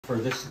For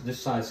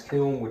this size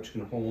kiln, which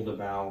can hold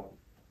about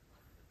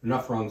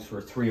enough rungs for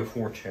 3 or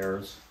 4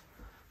 chairs,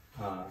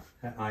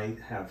 I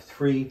have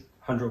 3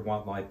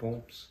 100-watt light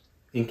bulbs,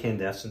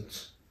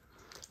 incandescents.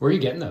 Where are you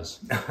getting those?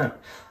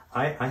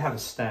 I have a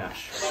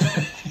stash.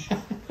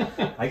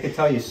 I could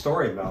tell you a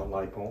story about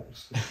light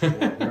bulbs.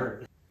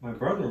 My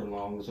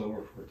brother-in-law was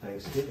over for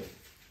Thanksgiving,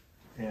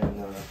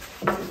 and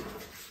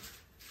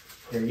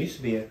there used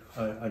to be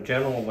a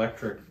General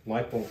Electric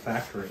light bulb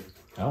factory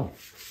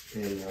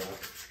in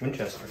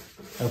Winchester.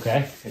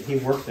 Okay. And he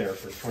worked there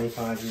for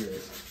 25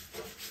 years.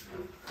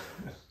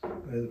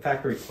 The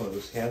factory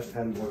closed. He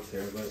hadn't worked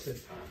there, but I said,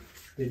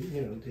 did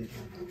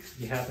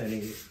you have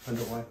any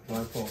 100-watt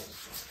light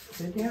bulbs? I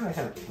said, yeah, I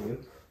have a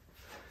few.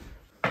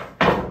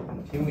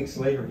 A few weeks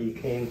later, he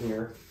came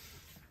here.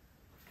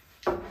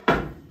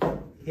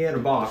 He had a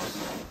box,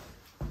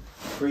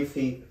 3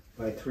 feet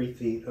by 3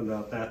 feet,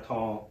 about that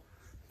tall,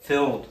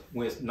 filled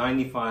with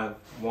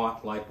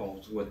 95-watt light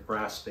bulbs with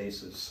brass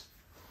bases.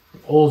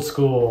 Old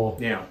school.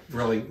 Yeah,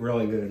 really,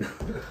 really good.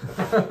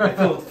 I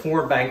filled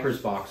 4 banker's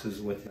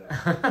boxes with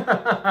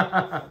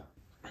that.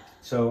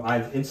 So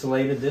I've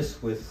insulated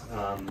this with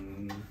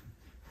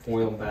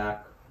foil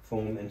back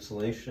foam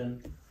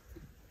insulation.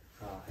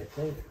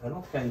 I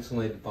don't think I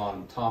insulated the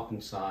bottom, top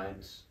and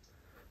sides.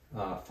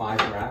 5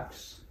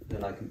 racks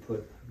that I can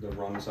put the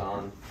rungs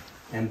on.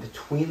 And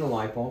between the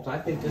light bulbs, I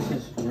think this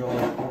is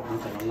really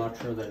important, and I'm not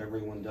sure that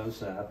everyone does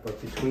that, but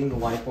between the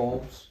light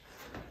bulbs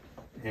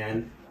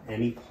and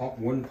any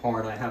wooden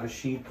part, I have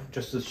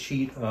just a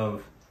sheet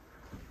of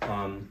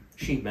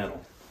sheet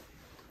metal.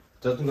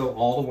 It doesn't go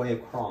all the way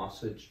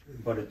across,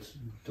 but it's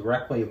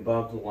directly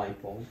above the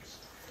light bulbs.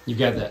 You've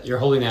got that. You're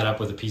holding that up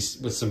with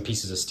some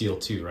pieces of steel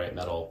too, right?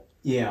 Metal.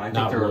 Yeah, I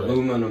think they're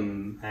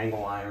aluminum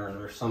angle iron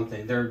or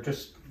something. They're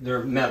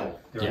metal.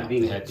 They're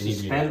being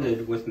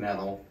suspended with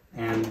metal,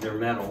 and they're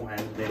metal,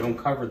 and they don't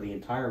cover the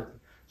entire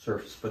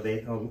surface, but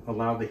they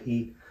allow the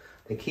heat.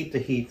 They keep the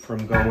heat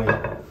from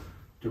going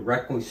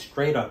directly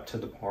straight up to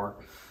the part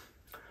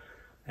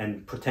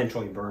and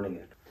potentially burning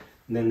it.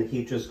 And then the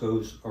heat just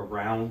goes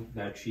around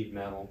that sheet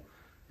metal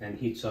and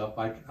heats up.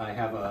 I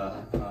have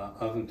a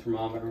oven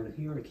thermometer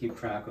here to keep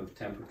track of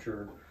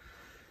temperature.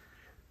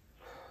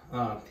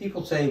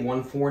 People say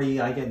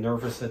 140. I get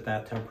nervous at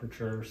that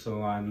temperature,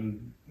 so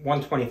I'm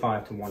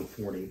 125 to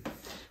 140.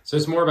 So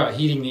it's more about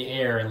heating the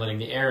air and letting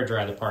the air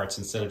dry the parts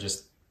instead of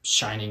just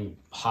shining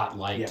hot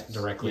light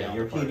directly on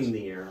the parts. You're heating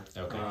the air.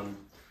 Okay.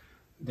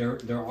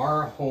 There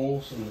are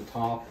holes in the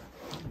top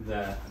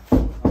that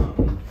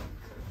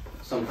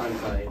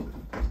sometimes I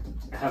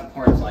have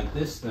parts like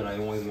this that I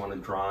only want to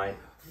dry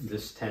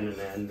this tenon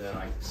end, and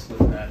I can slip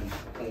that into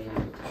the hole in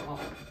the top.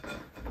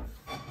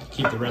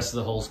 Keep the rest of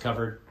the holes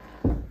covered?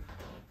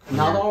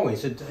 Not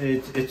always.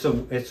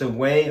 It's a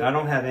way. I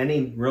don't have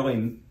any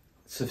really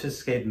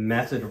sophisticated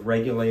method of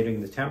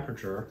regulating the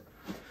temperature.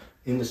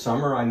 In the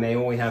summer, I may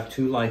only have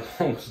 2 light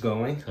bulbs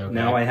going. Okay.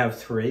 Now I have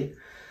 3.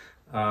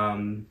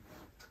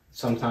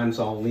 Sometimes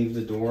I'll leave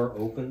the door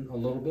open a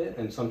little bit,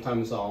 and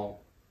sometimes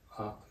I'll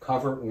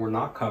cover or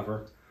not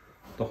cover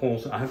the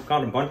holes. I've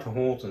got a bunch of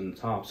holes in the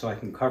top, so I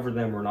can cover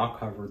them or not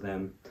cover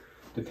them,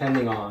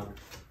 depending on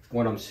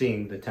what I'm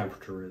seeing the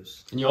temperature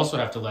is. And you also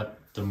have to let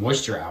the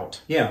moisture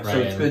out. Yeah, right? So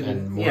it's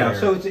good.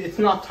 So it's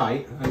not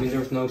tight. I mean,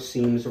 there's no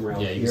seams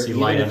around here. You can see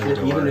light under the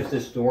door. Even if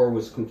this door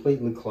was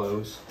completely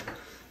closed,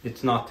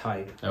 it's not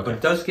tight. Okay. But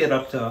it does get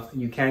up to,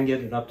 you can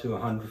get it up to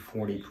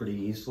 140 pretty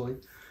easily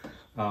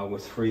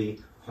with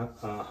 3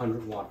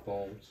 100-watt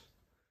bulbs.